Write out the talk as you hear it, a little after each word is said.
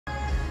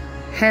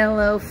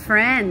Hello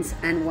friends,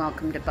 and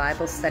welcome to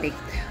Bible study.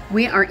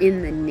 We are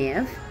in the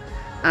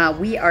NIV.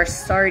 We are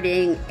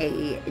starting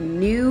a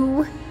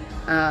new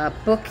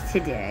book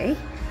today,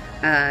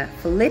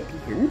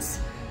 Philippians.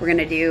 We're going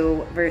to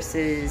do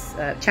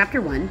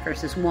chapter 1,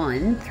 verses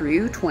 1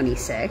 through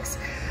 26.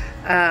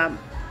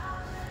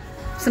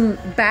 Some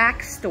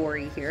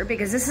backstory here,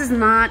 because this is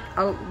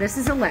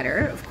a letter,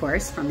 of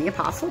course, from the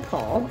Apostle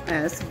Paul,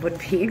 as would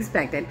be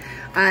expected.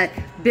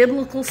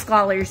 Biblical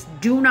scholars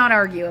do not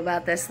argue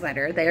about this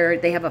letter.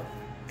 They have a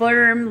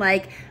firm,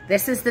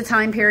 this is the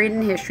time period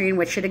in history in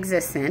which it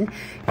exists in.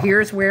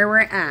 Here's where we're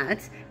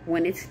at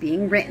when it's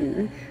being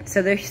written.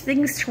 So there's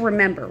things to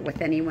remember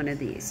with any one of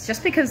these.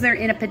 Just because they're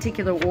in a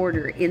particular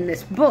order in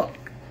this book,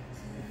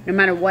 no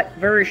matter what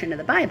version of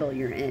the Bible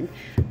you're in,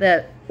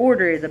 the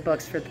order of the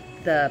books for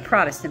the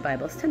Protestant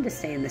Bibles tend to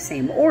stay in the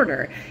same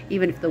order,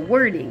 even if the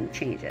wording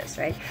changes,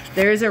 right?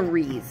 There's a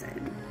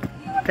reason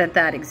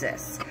that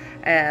exists.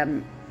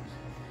 And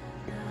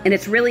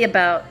it's really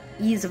about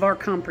ease of our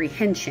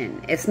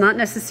comprehension. It's not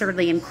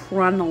necessarily in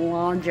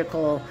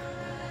chronological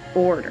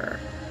order,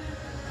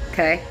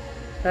 okay?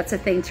 That's a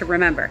thing to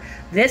remember.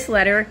 This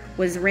letter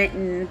was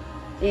written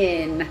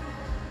in...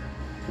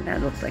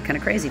 That looked like kind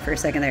of crazy for a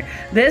second there.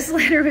 This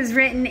letter was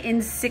written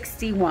in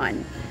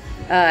 61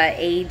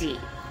 AD.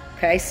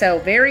 Okay, so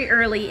very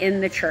early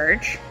in the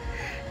church.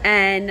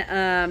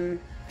 And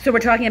so we're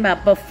talking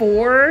about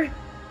before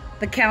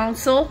the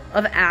Council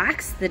of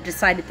Acts that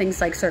decided things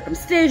like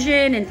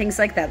circumcision and things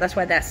like that. That's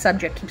why that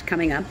subject keeps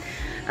coming up.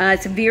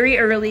 It's a very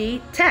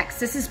early text.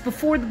 This is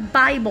before the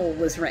Bible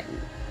was written.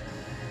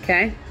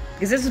 Okay?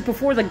 Because this is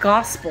before the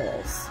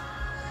Gospels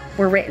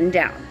were written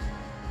down.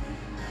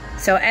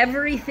 So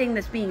everything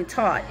that's being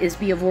taught is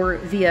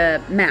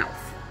via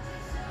mouth.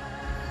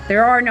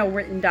 There are no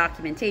written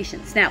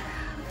documentations. Now,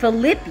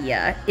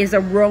 Philippia is a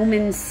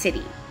Roman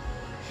city,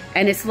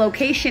 and its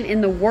location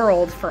in the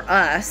world for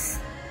us,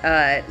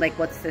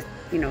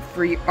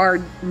 for our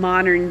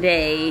modern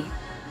day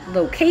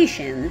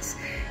locations,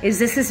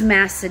 this is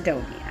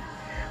Macedonia,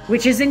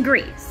 which is in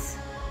Greece,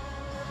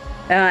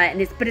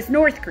 but it's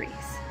North Greece,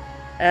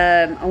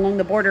 along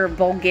the border of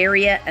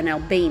Bulgaria and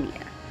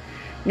Albania.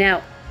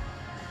 Now,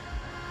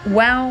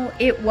 while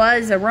it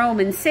was a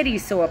Roman city,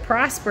 so a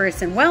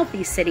prosperous and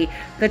wealthy city,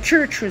 the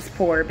church was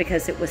poor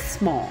because it was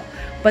small,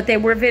 but they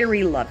were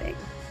very loving.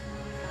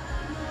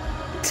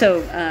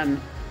 So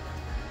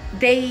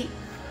they,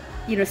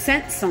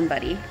 sent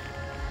somebody.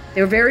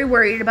 They were very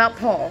worried about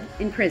Paul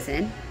in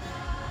prison,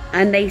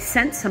 and they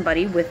sent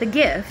somebody with a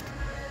gift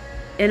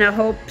in a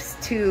hopes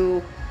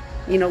to,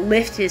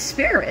 lift his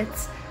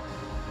spirits,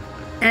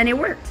 and it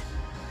worked.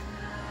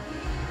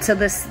 So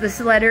this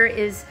letter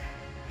is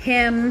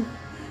him.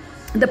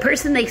 The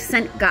person they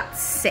sent got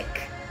sick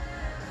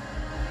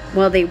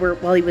while he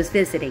was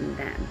visiting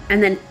them.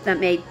 And then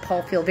that made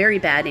Paul feel very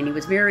bad, and he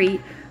was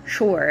very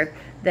sure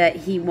that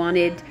he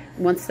wanted,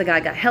 once the guy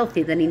got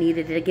healthy, then he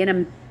needed to get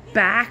him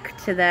back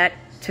to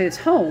his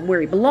home where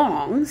he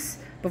belongs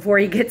before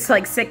he gets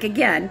sick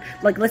again.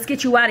 Let's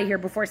get you out of here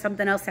before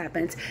something else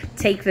happens.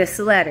 Take this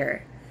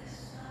letter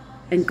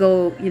and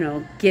go, read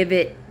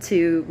it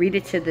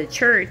to the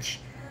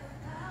church,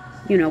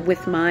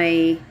 with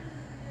my...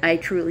 I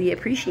truly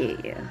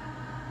appreciate you.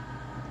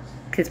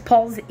 Because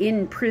Paul's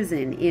in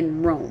prison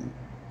in Rome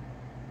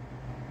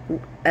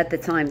at the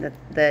time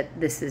that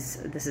this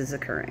is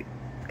occurring.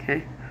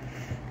 Okay?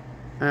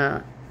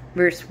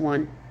 Verse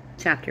 1,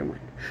 chapter 1.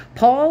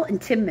 Paul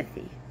and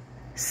Timothy,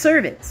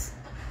 servants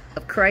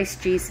of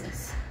Christ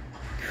Jesus,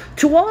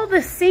 to all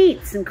the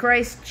saints in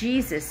Christ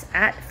Jesus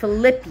at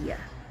Philippia.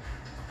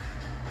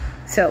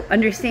 So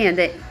understand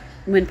that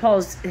when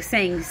Paul's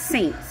saying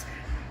saints,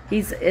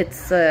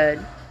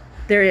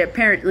 there are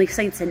apparently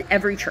saints in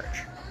every church.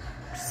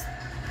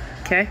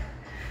 Okay?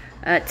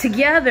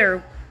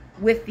 Together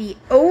with the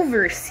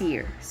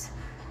overseers,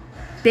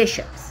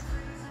 bishops,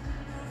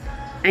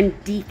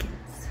 and deacons.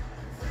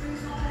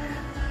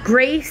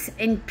 Grace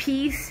and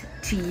peace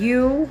to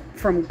you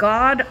from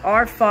God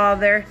our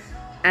Father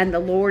and the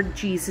Lord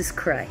Jesus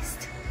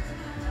Christ.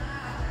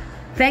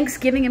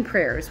 Thanksgiving and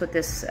prayer is what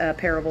this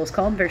parable is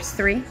called. Verse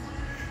 3.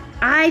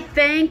 I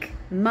thank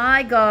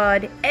my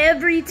God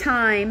every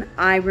time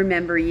I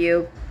remember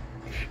you,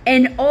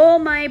 and all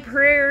my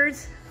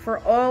prayers for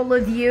all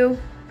of you,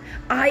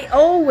 I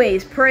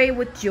always pray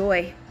with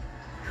joy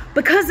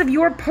because of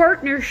your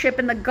partnership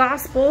in the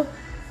gospel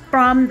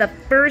from the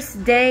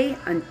first day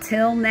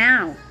until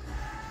now,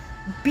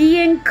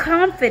 being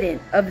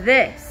confident of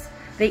this,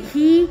 that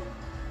he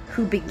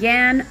who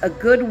began a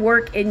good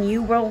work in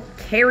you will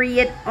carry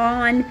it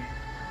on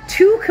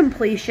to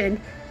completion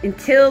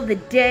until the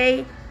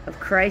day of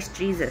Christ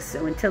Jesus,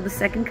 so until the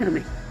second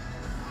coming.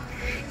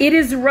 It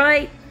is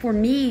right for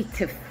me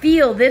to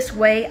feel this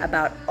way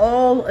about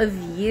all of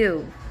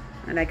you,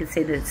 and I could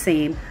say the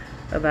same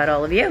about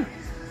all of you,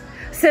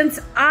 since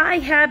I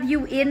have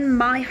you in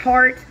my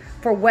heart,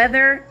 for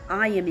whether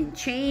I am in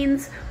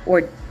chains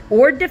or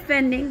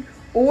defending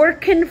or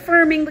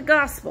confirming the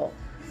gospel,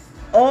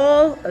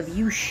 all of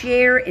you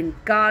share in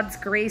God's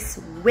grace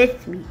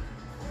with me.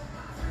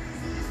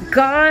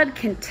 God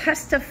can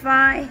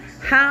testify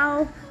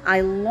how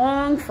I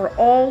long for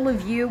all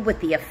of you with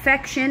the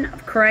affection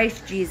of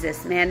Christ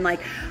Jesus. Man,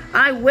 like,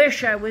 I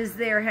wish I was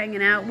there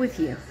hanging out with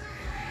you.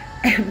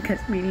 Because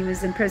maybe he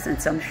was in prison,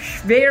 so I'm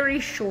very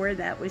sure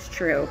that was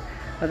true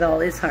with all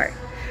his heart.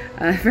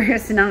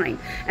 Verse 9.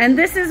 And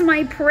this is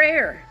my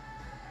prayer,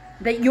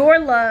 that your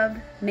love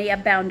may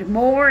abound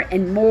more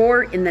and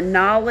more in the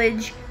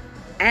knowledge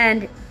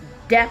and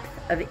depth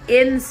of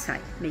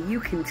insight. May you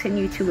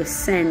continue to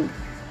ascend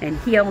and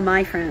heal,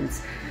 my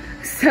friends,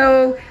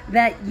 so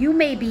that you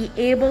may be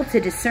able to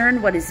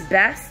discern what is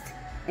best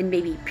and may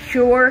be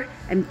pure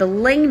and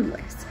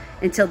blameless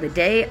until the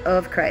day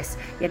of Christ.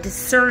 Yet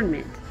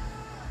discernment.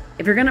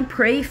 If you're going to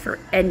pray for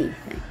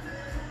anything,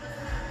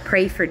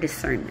 pray for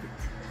discernment.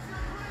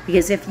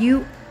 Because if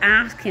you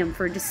ask him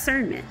for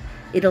discernment,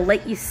 it'll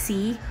let you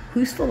see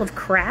who's full of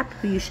crap,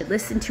 who you should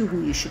listen to,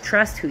 who you should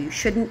trust, who you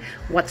shouldn't,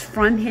 what's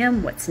from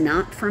him, what's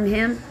not from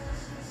him.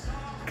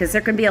 Because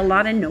there can be a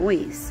lot of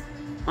noise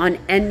on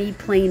any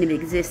plane of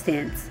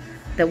existence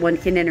that one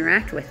can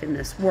interact with in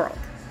this world.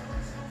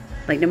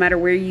 Like, no matter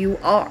where you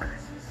are,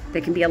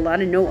 there can be a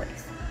lot of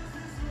noise.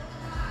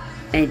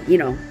 And, you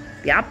know,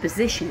 the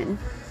opposition,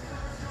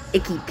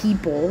 icky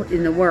people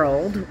in the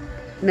world,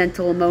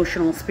 mental,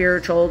 emotional,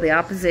 spiritual, the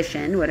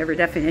opposition, whatever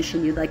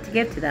definition you'd like to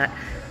give to that,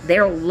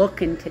 they're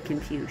looking to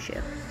confuse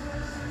you.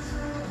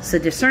 So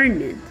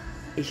discernment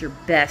is your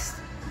best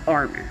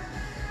armor,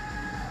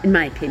 in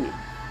my opinion.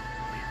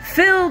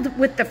 Filled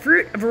with the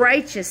fruit of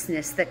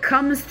righteousness that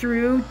comes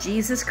through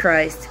Jesus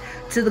Christ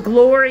to the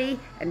glory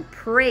and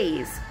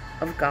praise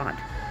of God.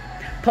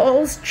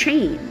 Paul's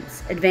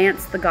chains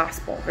advance the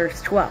gospel.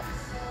 Verse 12.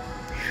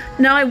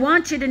 Now I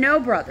want you to know,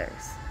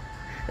 brothers,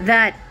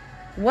 that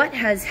what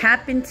has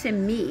happened to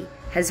me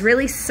has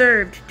really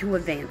served to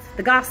advance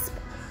the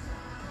gospel.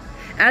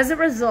 As a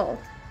result,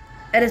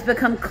 it has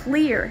become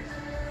clear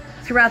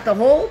throughout the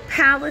whole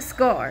palace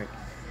guard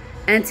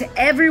and to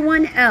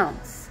everyone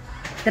else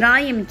that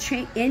I am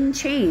in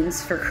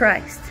chains for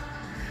Christ.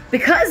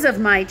 Because of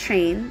my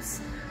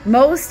chains,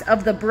 most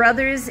of the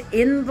brothers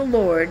in the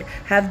Lord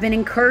have been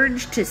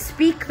encouraged to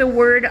speak the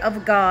word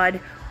of God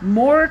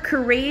more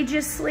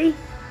courageously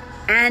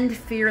and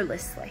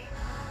fearlessly.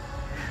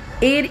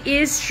 It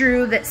is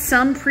true that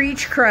some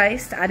preach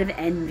Christ out of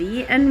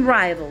envy and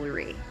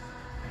rivalry,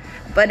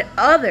 but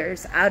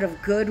others out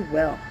of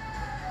goodwill.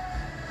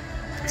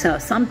 So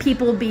some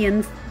people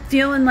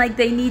feeling like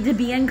they need to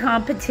be in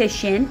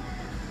competition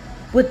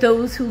with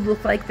those who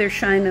look like they're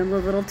shining a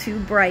little too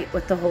bright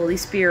with the Holy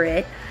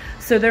Spirit.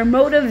 So their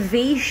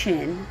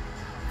motivation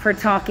for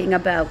talking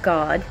about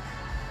God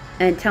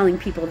and telling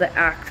people to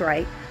act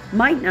right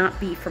might not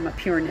be from a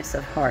pureness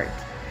of heart.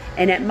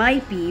 And it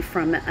might be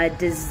from a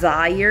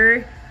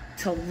desire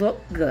to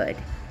look good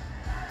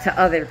to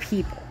other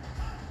people.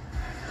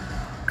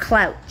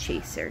 Clout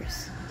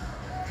chasers.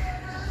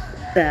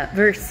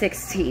 Verse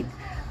 16.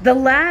 The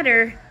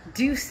latter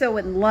do so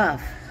in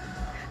love,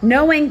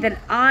 knowing that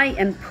I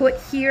am put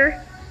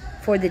here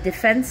for the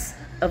defense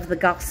of the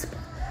gospel.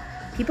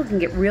 People can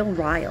get real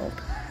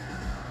riled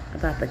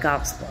about the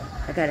gospel.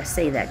 I gotta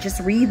say that. Just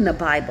reading the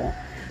Bible.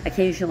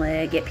 Occasionally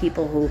I get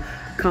people who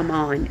come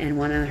on and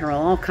want to hurl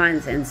all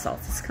kinds of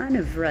insults. It's kind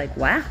of like,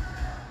 wow.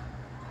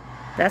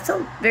 That's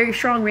a very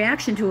strong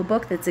reaction to a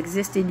book that's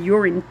existed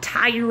your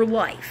entire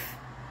life.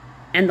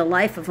 And the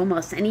life of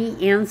almost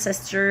any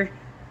ancestor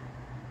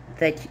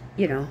that,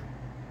 you know,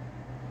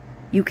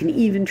 you can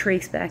even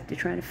trace back to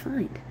try to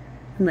find,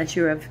 unless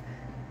you're of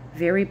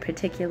very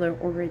particular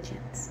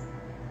origins.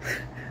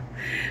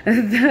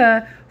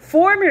 The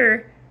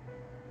former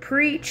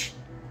preach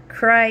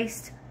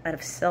Christ out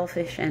of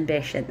selfish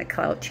ambition, the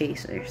clout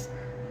chasers,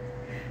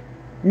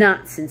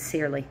 not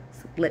sincerely,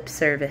 lip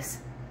service.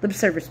 Lip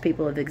service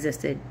people have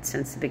existed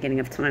since the beginning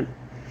of time.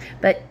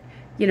 But,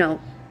 you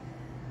know,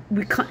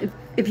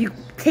 if you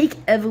take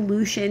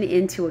evolution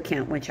into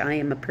account, which I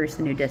am a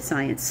person who does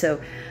science,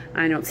 so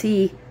I don't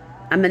see...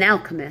 I'm an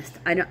alchemist.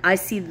 I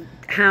see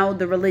how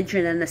the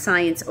religion and the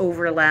science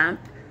overlap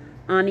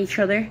on each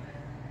other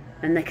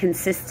and the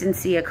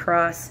consistency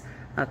across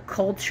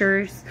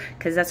cultures,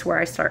 because that's where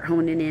I start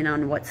honing in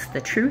on what's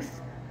the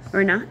truth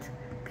or not,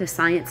 because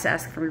science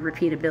asks for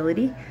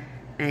repeatability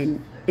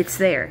and it's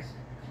there.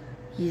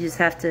 You just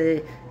have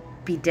to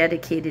be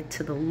dedicated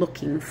to the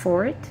looking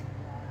for it,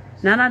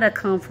 not out of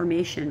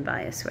confirmation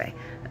bias way,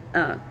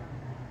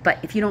 but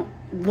if you don't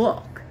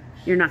look,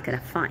 you're not going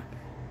to find.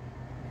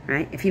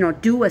 Right? If you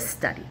don't do a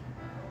study,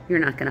 you're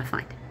not going to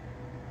find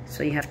it.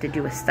 So you have to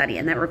do a study,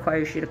 and that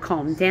requires you to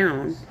calm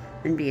down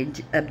and be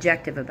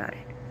objective about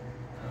it.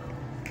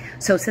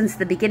 So since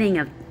the beginning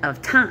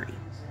of time,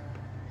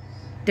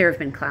 there have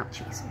been clout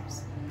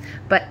chasers.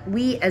 But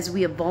we, as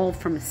we evolve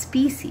from a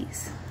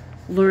species,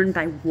 learn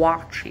by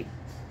watching.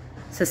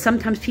 So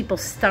sometimes people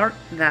start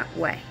that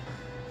way,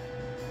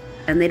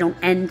 and they don't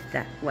end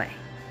that way.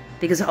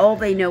 Because all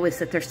they know is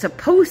that they're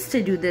supposed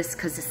to do this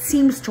because it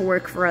seems to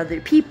work for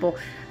other people.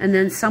 And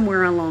then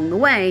somewhere along the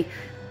way,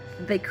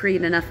 they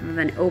create enough of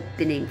an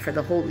opening for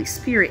the Holy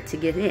Spirit to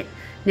get in.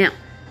 Now,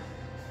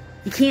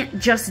 You can't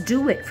just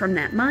do it from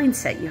that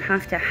mindset. You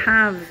have to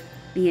have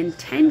the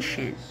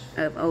intention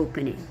of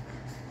opening.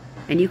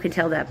 And you can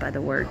tell that by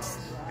the words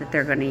that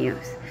they're going to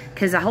use.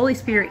 Because the Holy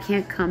Spirit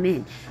can't come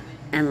in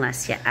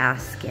unless you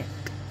ask it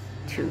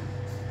to.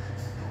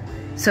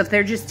 So if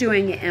they're just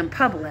doing it in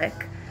public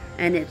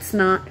and it's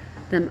not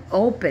them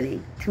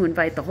opening to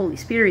invite the Holy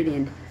Spirit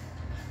in,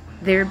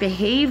 their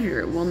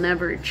behavior will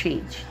never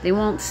change. They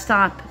won't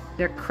stop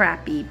their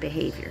crappy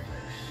behavior.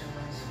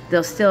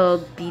 They'll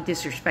still be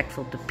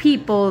disrespectful to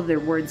people. Their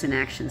words and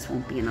actions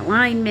won't be in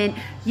alignment.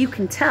 You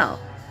can tell,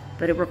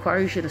 but it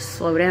requires you to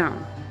slow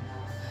down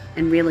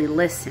and really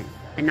listen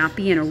and not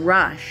be in a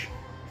rush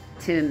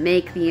to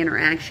make the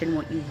interaction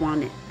what you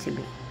want it to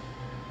be.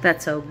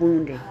 That's a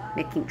wounding,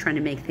 trying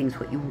to make things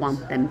what you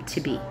want them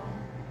to be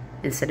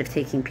instead of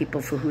taking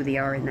people for who they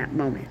are in that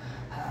moment.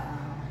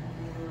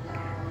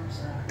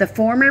 The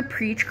former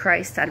preach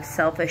Christ out of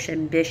selfish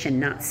ambition,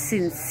 not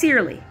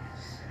sincerely,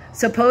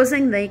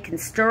 supposing they can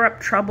stir up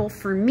trouble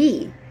for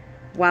me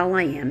while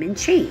I am in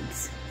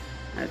chains.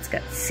 That's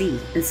got C.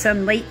 In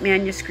some late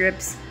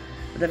manuscripts,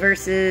 the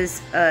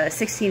verses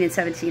 16 and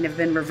 17 have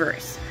been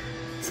reversed,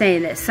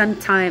 saying that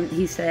sometime,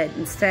 he said,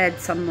 instead,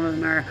 some of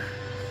them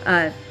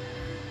are,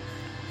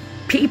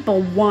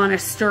 people want to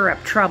stir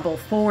up trouble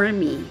for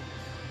me,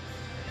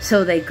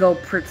 so they go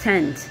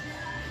pretend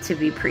to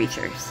be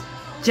preachers,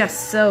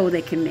 just so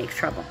they can make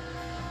trouble.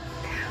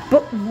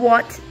 But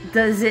what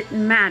does it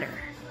matter?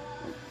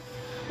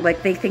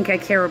 Like they think I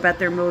care about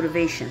their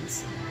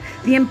motivations.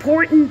 The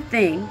important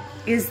thing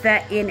is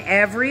that in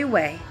every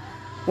way,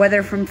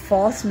 whether from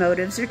false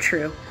motives or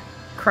true,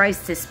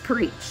 Christ is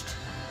preached.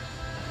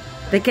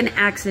 They can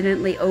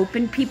accidentally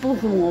open people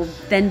who will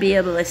then be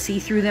able to see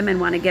through them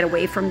and want to get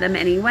away from them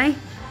anyway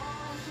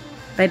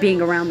by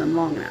being around them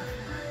long enough.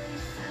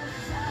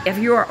 If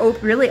you are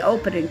really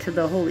opening to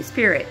the Holy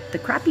Spirit, the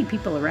crappy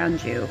people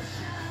around you,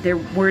 their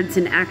words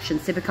and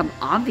actions, they become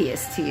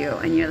obvious to you,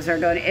 and you start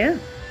going, ew,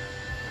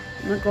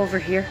 look over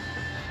here.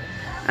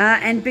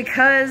 And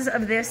because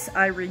of this,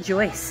 I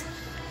rejoice.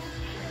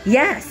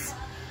 Yes,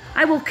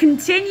 I will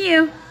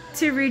continue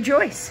to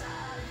rejoice.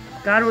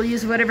 God will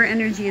use whatever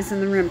energy is in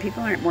the room.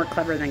 People aren't more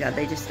clever than God.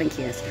 They just think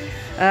he is.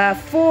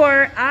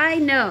 For I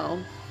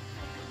know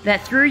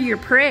that through your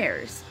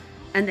prayers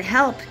and the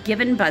help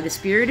given by the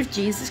Spirit of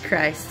Jesus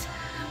Christ,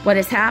 what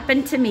has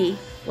happened to me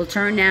will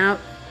turn out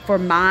for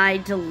my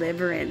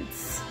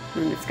deliverance.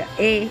 And it's got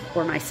A,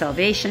 or my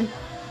salvation.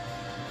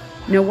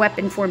 No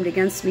weapon formed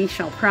against me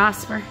shall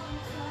prosper.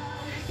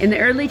 In the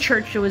early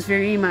church, there was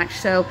very much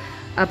so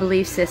a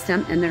belief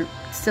system, and there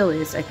still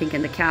is, I think,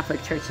 in the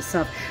Catholic Church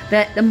itself,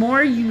 that the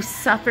more you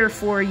suffer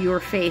for your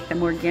faith, the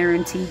more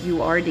guaranteed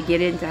you are to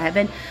get into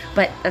heaven.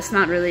 But that's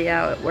not really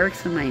how it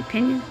works, in my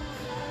opinion.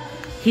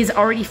 He's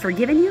already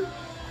forgiven you.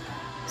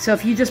 So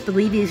if you just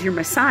believe he's your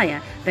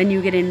Messiah, then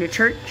you get into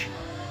church,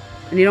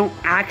 and you don't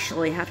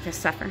actually have to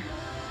suffer.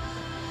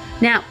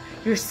 Now,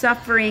 your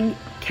suffering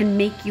can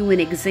make you an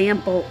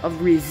example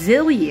of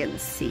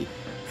resiliency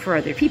for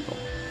other people.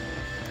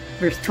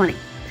 Verse 20.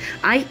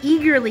 I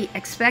eagerly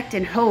expect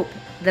and hope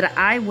that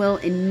I will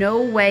in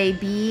no way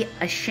be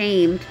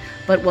ashamed,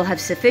 but will have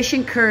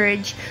sufficient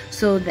courage,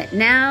 so that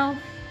now,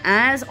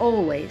 as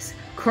always,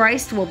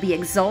 Christ will be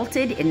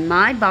exalted in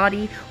my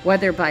body,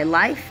 whether by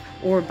life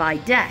or by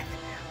death.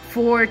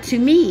 For to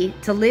me,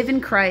 to live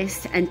in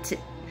Christ and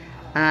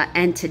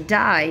to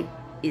die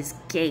is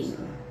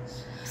gain.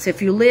 So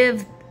if you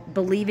live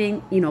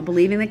believing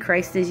that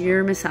Christ is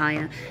your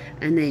Messiah,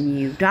 and then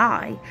you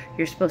die,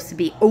 you're supposed to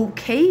be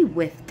okay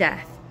with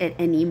death at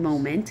any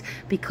moment,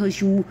 because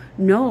you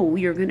know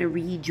you're going to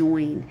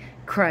rejoin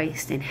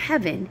Christ in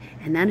heaven,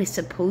 and that is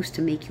supposed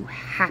to make you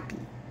happy.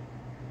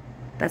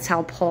 That's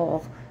how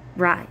Paul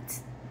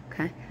writes.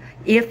 Okay?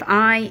 If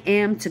I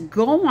am to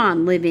go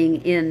on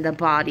living in the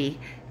body,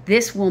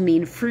 this will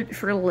mean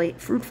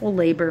fruitful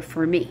labor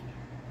for me.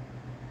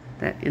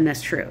 And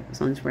that's true.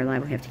 As long as we're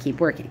alive, we have to keep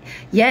working.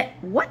 Yet,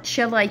 what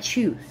shall I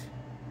choose?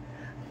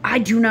 I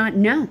do not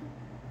know.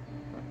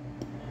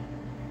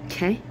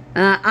 Okay?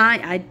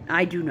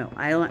 I do know.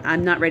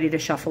 I'm not ready to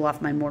shuffle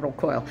off my mortal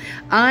coil.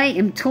 I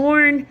am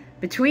torn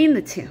between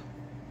the two.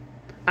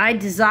 I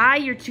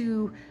desire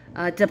to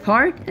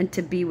depart and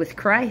to be with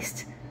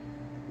Christ,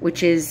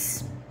 which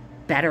is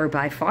better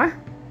by far.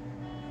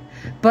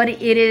 But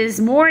it is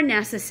more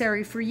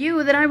necessary for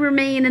you that I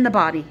remain in the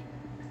body.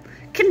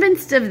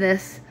 Convinced of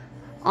this,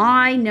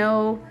 I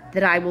know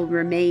that I will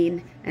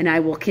remain, and I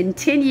will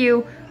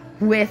continue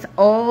with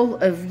all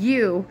of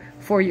you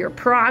for your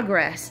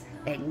progress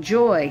and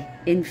joy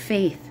in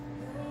faith.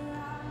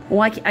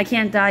 Well, I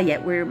can't die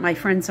yet, where my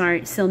friends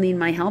still need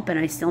my help, and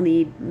I still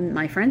need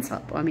my friends'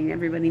 help. I mean,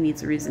 everybody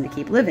needs a reason to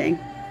keep living.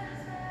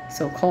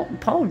 So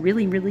Paul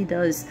really, really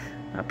does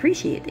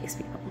appreciate these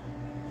people.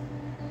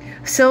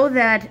 So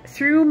that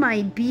through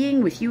my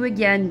being with you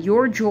again,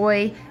 your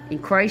joy in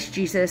Christ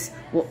Jesus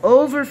will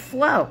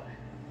overflow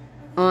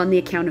on the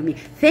account of me.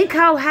 Think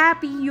how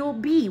happy you'll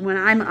be when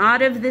I'm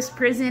out of this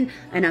prison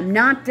and I'm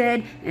not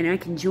dead, and I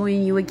can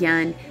join you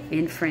again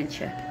in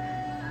friendship.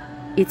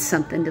 it's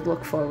something to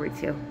look forward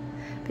to.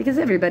 Because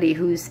everybody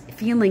who's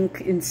feeling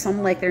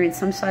like they're in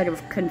some sort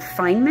of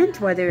confinement,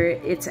 whether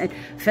it's a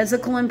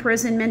physical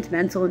imprisonment,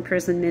 mental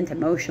imprisonment,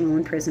 emotional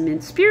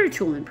imprisonment,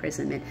 spiritual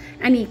imprisonment,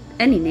 any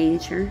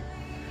nature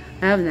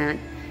of that,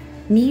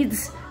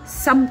 needs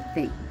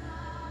something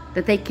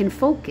that they can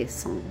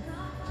focus on,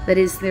 that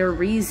is their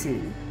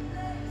reason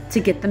to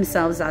get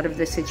themselves out of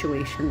the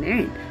situation they're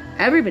in.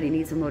 Everybody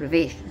needs a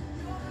motivation.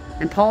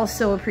 And Paul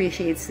so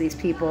appreciates these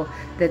people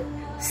that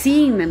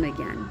seeing them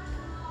again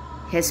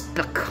has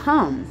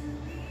become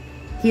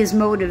his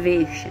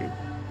motivation.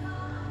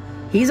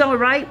 He's all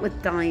right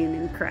with dying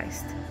in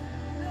Christ,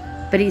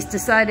 but he's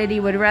decided he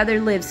would rather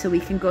live so he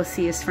can go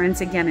see his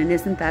friends again. And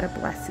isn't that a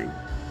blessing?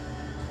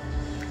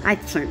 I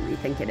certainly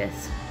think it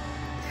is.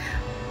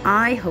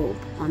 I hope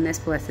on this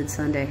Blessed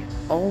Sunday,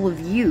 all of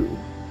you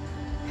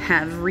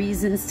have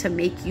reasons to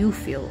make you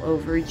feel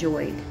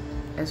overjoyed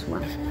as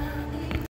well.